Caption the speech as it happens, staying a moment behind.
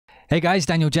Hey guys,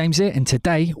 Daniel James here, and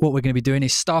today what we're going to be doing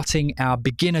is starting our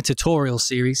beginner tutorial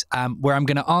series where I'm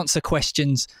going to answer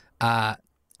questions and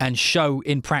show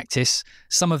in practice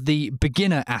some of the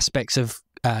beginner aspects of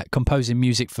composing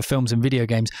music for films and video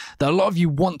games that a lot of you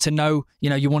want to know. You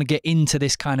know, you want to get into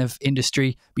this kind of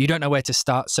industry, but you don't know where to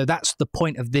start. So that's the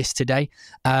point of this today.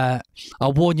 I'll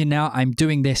warn you now, I'm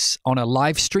doing this on a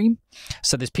live stream.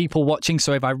 So there's people watching.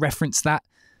 So if I reference that,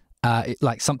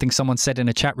 like something someone said in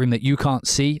a chat room that you can't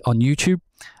see on YouTube,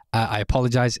 I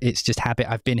apologize. It's just habit.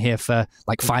 I've been here for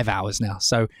like 5 hours now.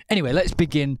 So anyway, let's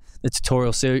begin the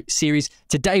tutorial series.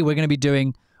 Today we're going to be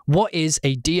doing what is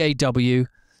a DAW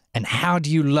and how do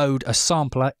you load a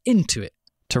sampler into it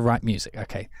to write music.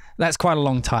 Okay, that's quite a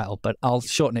long title, but I'll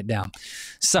shorten it down.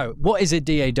 So what is a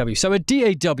DAW? So a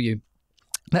DAW,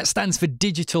 that stands for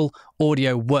Digital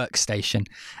Audio Workstation.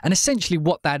 And essentially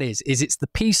what that is it's the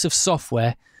piece of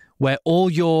software where all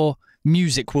your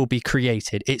music will be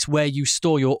created. It's where you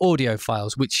store your audio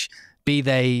files, which be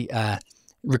they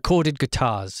recorded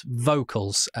guitars,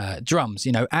 vocals, drums,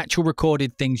 you know, actual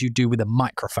recorded things you do with a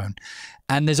microphone.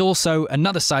 And there's also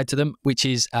another side to them, which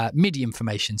is MIDI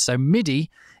information. So MIDI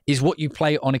is what you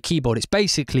play on a keyboard. It's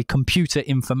basically computer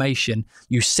information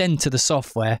you send to the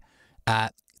software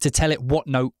to tell it what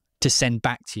note to send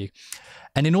back to you.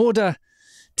 And in order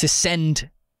to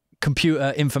send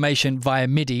computer information via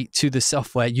MIDI to the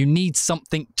software, you need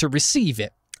something to receive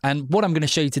it. And what I'm going to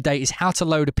show you today is how to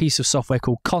load a piece of software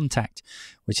called Kontakt,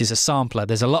 which is a sampler.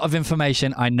 There's a lot of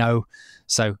information, I know,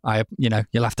 so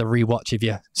you'll have to rewatch if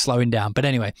you're slowing down. But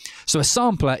anyway, so a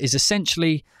sampler is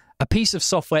essentially a piece of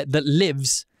software that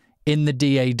lives in the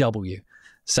DAW.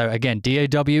 So again,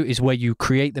 DAW is where you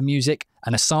create the music,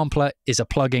 and a sampler is a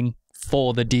plugin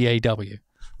for the DAW.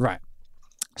 Right.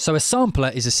 So a sampler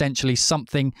is essentially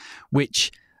something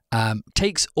which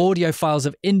takes audio files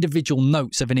of individual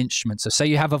notes of an instrument. So say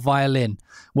you have a violin,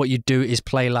 what you do is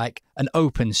play like an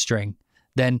open string,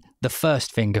 then the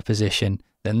first finger position,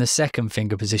 then the second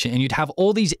finger position, and you'd have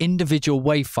all these individual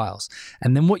wave files.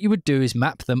 And then what you would do is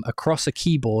map them across a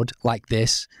keyboard like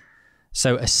this.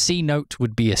 So a C note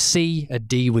would be a C, a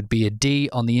D would be a D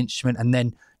on the instrument, and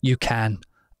then you can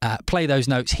play those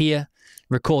notes here,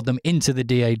 record them into the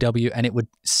DAW, and it would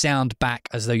sound back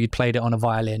as though you'd played it on a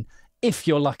violin, if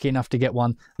you're lucky enough to get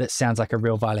one that sounds like a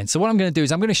real violin. So what I'm going to do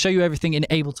is I'm going to show you everything in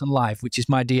Ableton Live, which is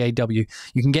my DAW.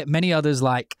 You can get many others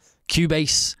like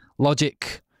Cubase,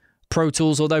 Logic, Pro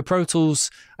Tools, although Pro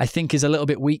Tools I think is a little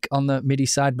bit weak on the MIDI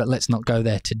side, but let's not go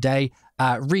there today.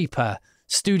 Reaper,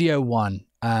 Studio One,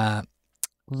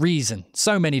 Reason,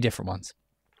 so many different ones.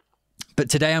 But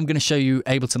today I'm going to show you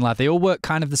Ableton Live. They all work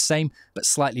kind of the same, but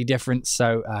slightly different.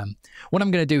 So what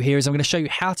I'm going to do here is I'm going to show you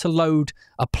how to load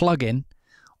a plugin,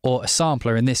 or a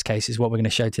sampler in this case is what we're going to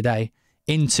show today,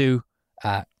 into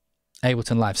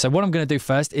Ableton Live. So what I'm going to do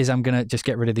first is I'm going to just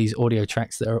get rid of these audio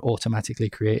tracks that are automatically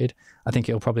created. I think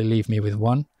it'll probably leave me with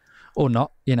one, or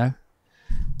not, you know.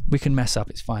 We can mess up,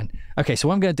 it's fine. Okay, so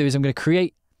what I'm going to do is I'm going to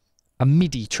create a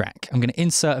MIDI track. I'm going to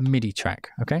insert a MIDI track,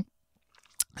 okay?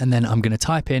 And then I'm going to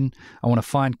type in, I want to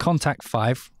find Kontakt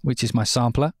 5, which is my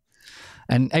sampler.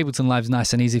 And Ableton Live is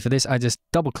nice and easy for this. I just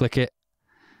double click it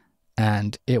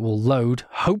and it will load,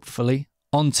 hopefully,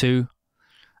 onto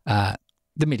the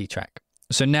MIDI track.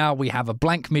 So now we have a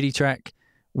blank MIDI track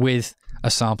with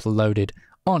a sampler loaded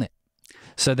on it.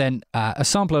 So then a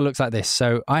sampler looks like this.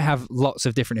 So I have lots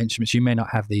of different instruments. You may not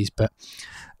have these, but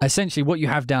essentially what you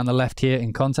have down the left here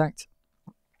in Kontakt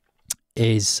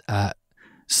is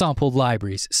sampled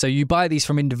libraries. So you buy these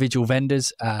from individual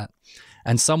vendors,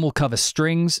 and some will cover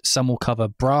strings, some will cover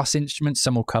brass instruments,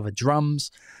 some will cover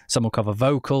drums, some will cover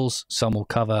vocals, some will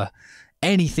cover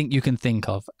anything you can think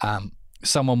of.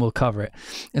 Someone will cover it.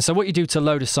 And so what you do to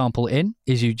load a sample in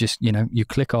is you just, you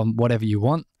click on whatever you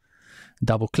want,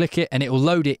 double click it, and it will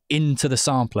load it into the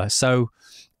sampler. So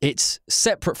it's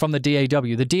separate from the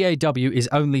DAW. The DAW is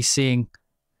only seeing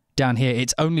down here,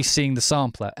 it's only seeing the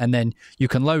sampler, and then you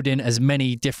can load in as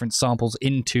many different samples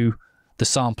into the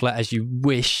sampler as you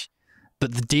wish,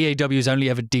 but the DAW is only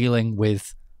ever dealing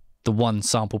with the one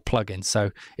sample plugin.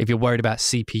 So if you're worried about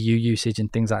CPU usage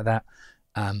and things like that,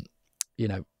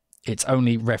 it's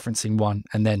only referencing one,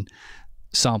 and then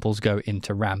samples go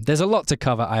into RAM. There's a lot to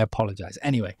cover, I apologize.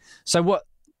 Anyway, so what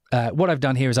I've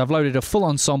done here is I've loaded a full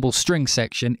ensemble string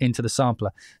section into the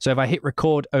sampler. So if I hit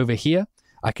record over here,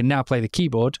 I can now play the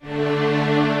keyboard,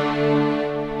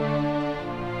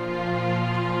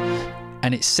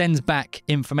 and it sends back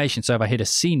information. So if I hit a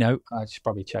C note, I should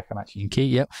probably check I'm actually in key,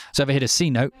 yep. So if I hit a C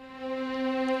note,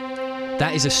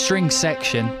 that is a string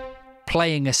section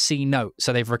playing a C note.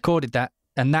 So they've recorded that,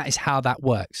 and that is how that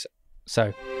works.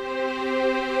 So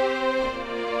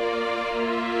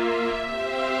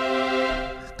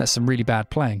That's some really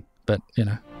bad playing, but you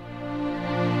know.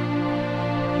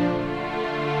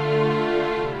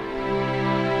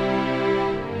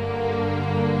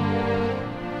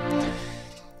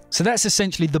 So that's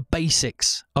essentially the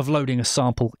basics of loading a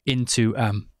sample into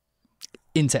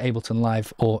Ableton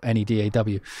Live or any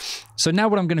DAW. So now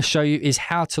what I'm going to show you is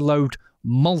how to load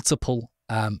multiple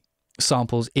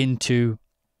samples into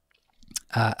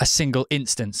a single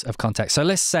instance of Kontakt. So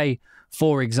let's say,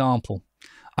 for example,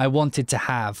 I wanted to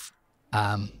have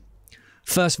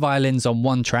first violins on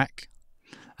one track,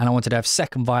 and I wanted to have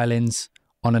second violins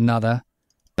on another,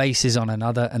 basses on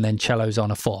another, and then cellos on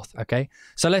a fourth. Okay,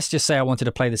 so let's just say I wanted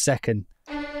to play the second.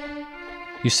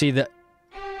 You see that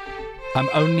I'm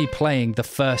only playing the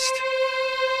first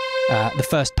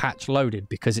patch loaded,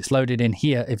 because it's loaded in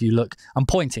here. If you look, I'm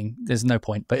pointing, there's no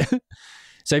point, but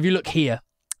so if you look here,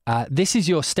 this is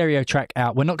your stereo track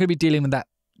out. We're not going to be dealing with that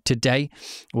today.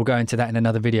 We'll go into that in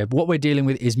another video. But what we're dealing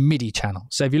with is MIDI channel.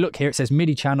 So if you look here, it says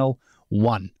MIDI channel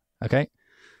 1, okay?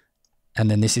 And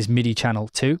then this is MIDI channel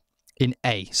 2 in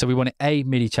A. So we want an A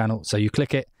MIDI channel. So you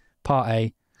click it, part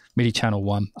A, MIDI channel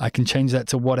 1. I can change that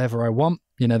to whatever I want.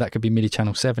 You know, that could be MIDI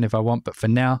channel 7 if I want, but for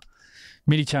now,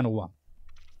 MIDI channel 1.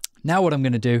 Now what I'm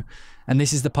going to do, and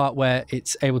this is the part where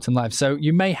it's Ableton Live. So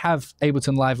you may have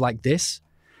Ableton Live like this,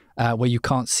 where you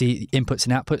can't see inputs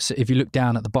and outputs. So if you look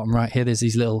down at the bottom right here, there's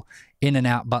these little in and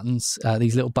out buttons,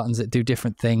 these little buttons that do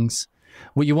different things.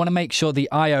 Well, you want to make sure the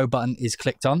I/O button is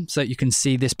clicked on so that you can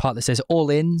see this part that says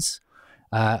all ins,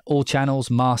 all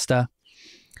channels, master,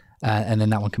 and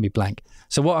then that one can be blank.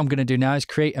 So what I'm going to do now is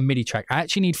create a MIDI track. I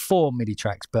actually need 4 MIDI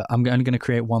tracks, but I'm only going to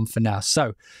create one for now.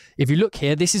 So if you look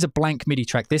here, this is a blank MIDI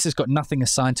track. This has got nothing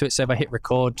assigned to it. So if I hit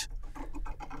record,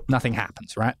 nothing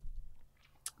happens, right?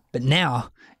 But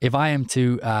now, if I am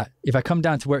to, if I come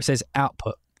down to where it says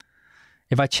output,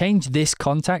 if I change this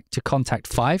Kontakt to Kontakt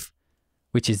 5,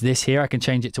 which is this here, I can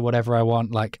change it to whatever I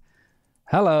want, like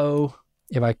hello.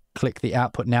 If I click the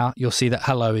output now, you'll see that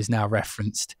hello is now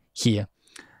referenced here.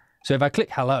 So if I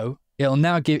click hello, it'll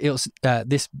now give,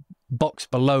 this box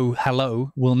below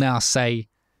hello will now say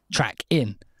track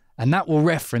in, and that will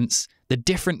reference the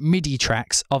different MIDI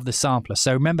tracks of the sampler.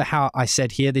 So remember how I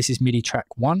said here, this is MIDI track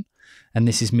 1 and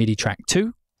this is MIDI track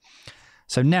 2.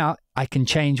 So now I can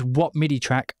change what MIDI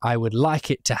track I would like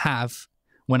it to have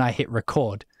when I hit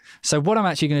record. So what I'm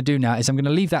actually going to do now is I'm going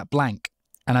to leave that blank,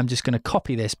 and I'm just going to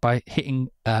copy this by hitting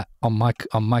on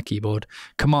my keyboard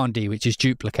Command D, which is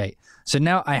duplicate. So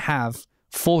now I have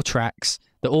 4 tracks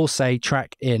that all say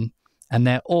track in, and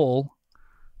they're all,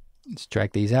 let's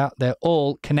drag these out, they're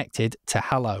all connected to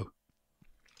hello.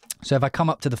 So if I come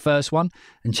up to the first one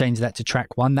and change that to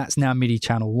track 1, that's now MIDI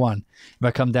channel 1. If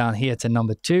I come down here to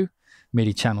number 2,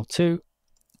 MIDI channel 2,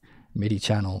 MIDI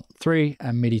channel 3,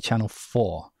 and MIDI channel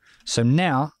 4. So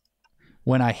now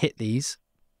when I hit these,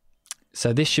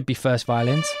 so this should be first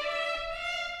violins.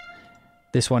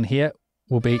 This one here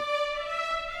will be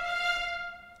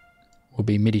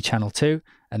MIDI channel 2,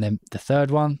 and then the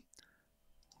third one,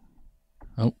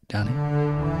 oh, down here,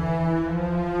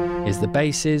 is the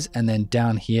basses, and then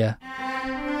down here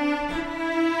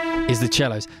is the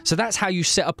cellos. So that's how you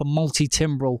set up a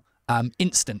multi-timbral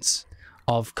instance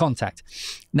of Kontakt.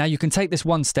 Now you can take this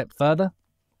one step further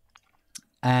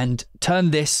and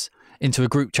turn this into a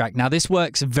group track. Now this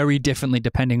works very differently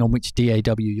depending on which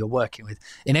DAW you're working with.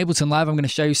 In Ableton Live, I'm going to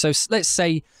show you. So let's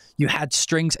say you had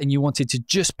strings and you wanted to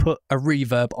just put a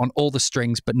reverb on all the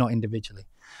strings, but not individually.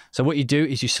 So what you do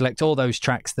is you select all those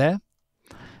tracks there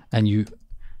and you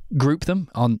group them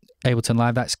on Ableton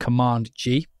Live. That's Command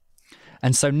G.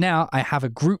 And so now I have a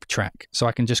group track. So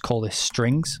I can just call this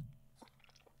strings.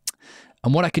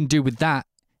 And what I can do with that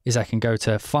is I can go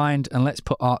to find, and let's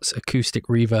put Arts Acoustic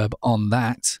Reverb on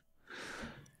that.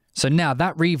 So now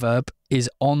that reverb is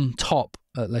on top.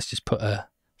 Let's just put a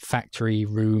factory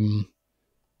room,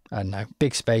 I don't know,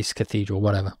 big space, cathedral,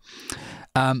 whatever.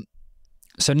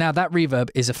 So now that reverb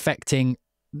is affecting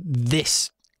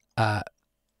this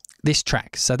this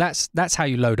track. So that's how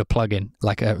you load a plugin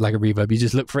like a reverb. You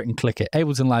just look for it and click it.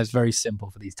 Ableton Live is very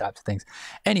simple for these types of things.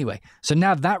 Anyway, so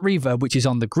now that reverb, which is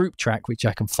on the group track, which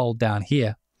I can fold down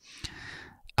here,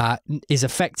 is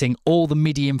affecting all the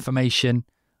MIDI information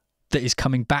that is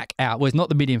coming back out. Well, it's not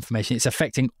the MIDI information. It's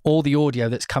affecting all the audio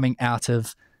that's coming out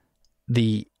of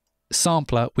the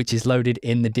sampler, which is loaded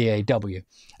in the DAW.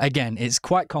 Again, it's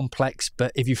quite complex,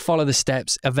 but if you follow the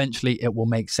steps, eventually it will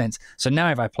make sense. So now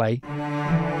if I play,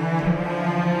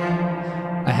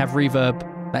 I have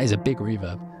reverb. That is a big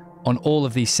reverb on all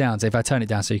of these sounds. If I turn it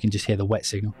down so you can just hear the wet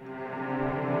signal.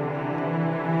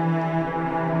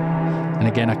 And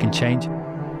again, I can change.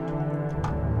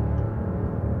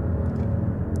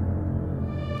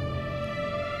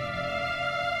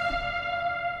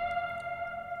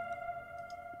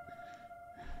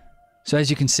 So as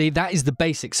you can see, that is the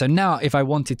basics. So now if I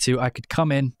wanted to, I could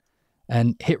come in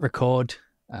and hit record.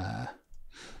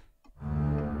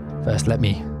 First, let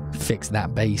me fix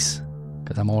that bass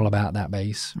because I'm all about that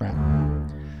bass, right?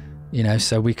 You know,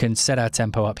 so we can set our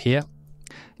tempo up here.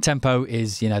 Tempo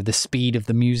is, you know, the speed of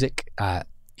the music,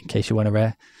 in case you want to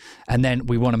rare. And then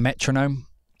we want a metronome.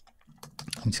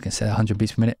 I'm just going to set 100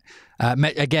 beats per minute.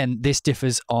 Again, this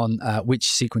differs on which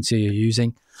sequencer you're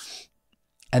using.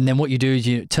 And then what you do is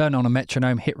you turn on a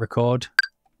metronome, hit record.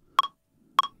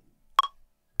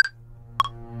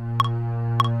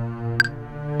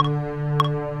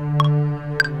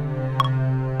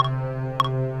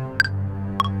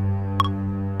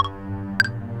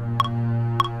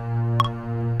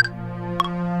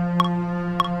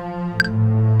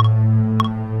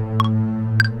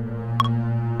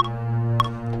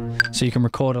 So you can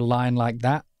record a line like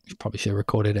that. You probably should have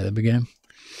recorded it at the beginning.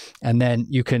 And then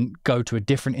you can go to a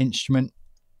different instrument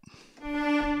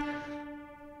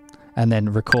and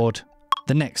then record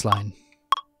the next line.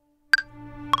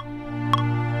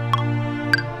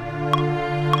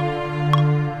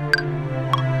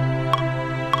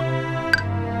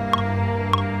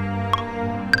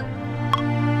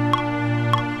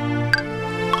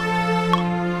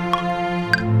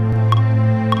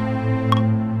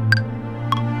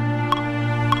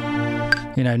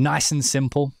 You know, nice and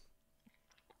simple.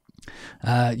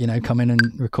 You know, come in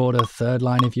and record a third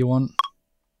line if you want.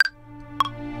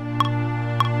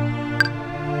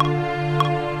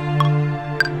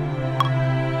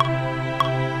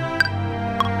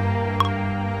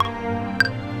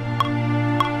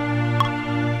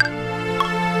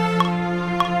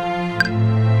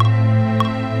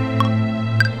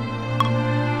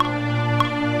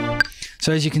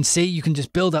 So as you can see, you can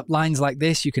just build up lines like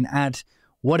this. You can add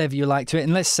whatever you like to it.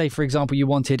 And let's say, for example, you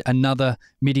wanted another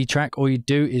MIDI track. All you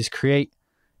do is create,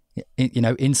 you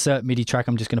know, insert MIDI track.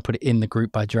 I'm just going to put it in the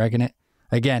group by dragging it.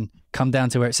 Again, come down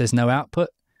to where it says no output,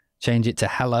 change it to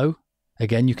hello.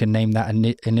 Again, you can name that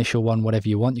initial one whatever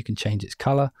you want. You can change its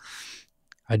color.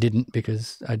 I didn't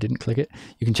because I didn't click it.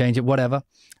 You can change it, whatever.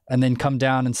 And then come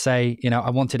down and say, you know,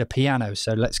 I wanted a piano.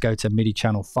 So let's go to MIDI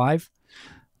channel 5,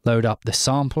 load up the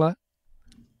sampler.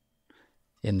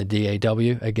 In the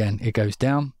DAW, again, it goes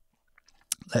down.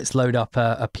 Let's load up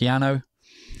a piano, in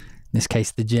this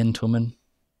case, the Gentleman.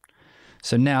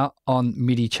 So now on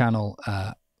MIDI channel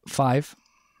 5,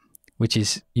 which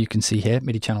is, you can see here,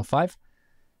 MIDI channel 5,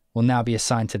 will now be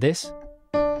assigned to this.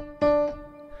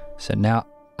 So now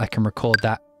I can record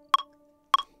that.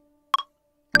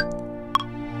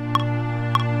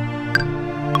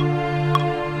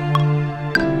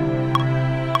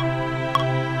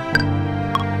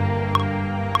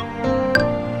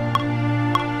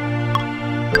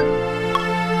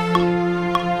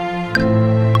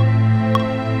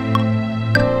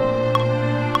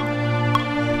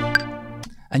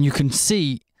 And you can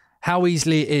see how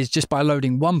easily it is just by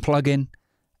loading one plugin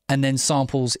and then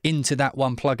samples into that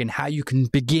one plugin, how you can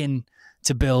begin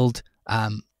to build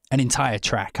an entire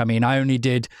track. I mean, I only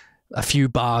did a few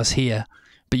bars here,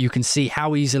 but you can see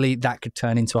how easily that could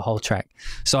turn into a whole track.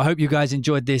 So I hope you guys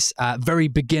enjoyed this very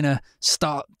beginner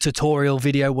start tutorial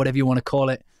video, whatever you want to call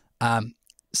it.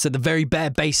 So the very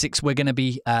bare basics we're going to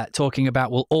be talking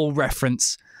about will all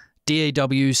reference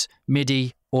DAWs,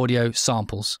 MIDI, audio,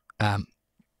 samples.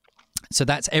 So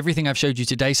that's everything I've showed you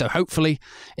today. So hopefully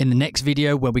in the next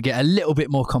video where we get a little bit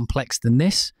more complex than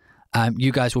this,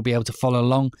 you guys will be able to follow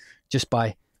along just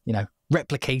by, you know,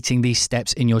 replicating these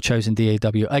steps in your chosen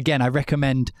DAW. Again, I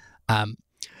recommend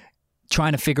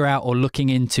trying to figure out or looking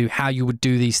into how you would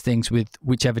do these things with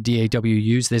whichever DAW you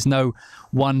use. There's no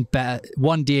one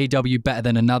DAW better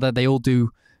than another. They all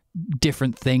do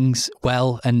different things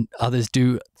well and others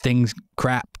do things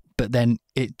crap. But then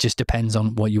it just depends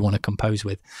on what you want to compose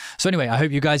with. So anyway, I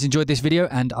hope you guys enjoyed this video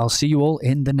and I'll see you all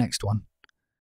in the next one.